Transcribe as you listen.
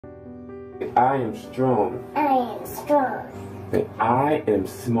I am strong. I am strong. Say, I am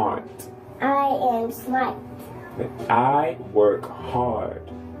smart. I am smart. Say, I work hard.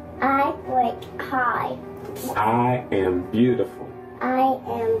 I work hard. I am beautiful. I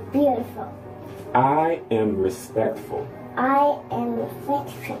am beautiful. I am respectful. I am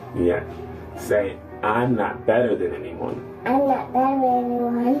respectful. Yeah. Say, I'm not better than anyone. I'm not better than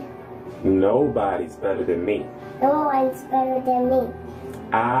anyone. Nobody's better than me. No one's better than me.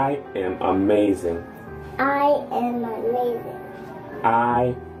 I am amazing. I am amazing.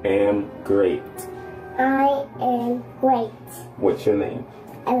 I am great. I am great. What's your name?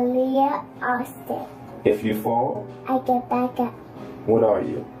 Aaliyah Austin. If you fall, I get back up. what are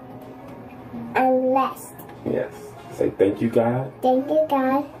you? I'm blessed. Yes. Say thank you, God, Thank you,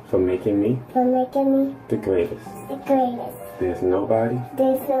 God, for making me for making me the greatest. the greatest. There's nobody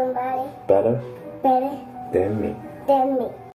There's nobody better better than me. than me.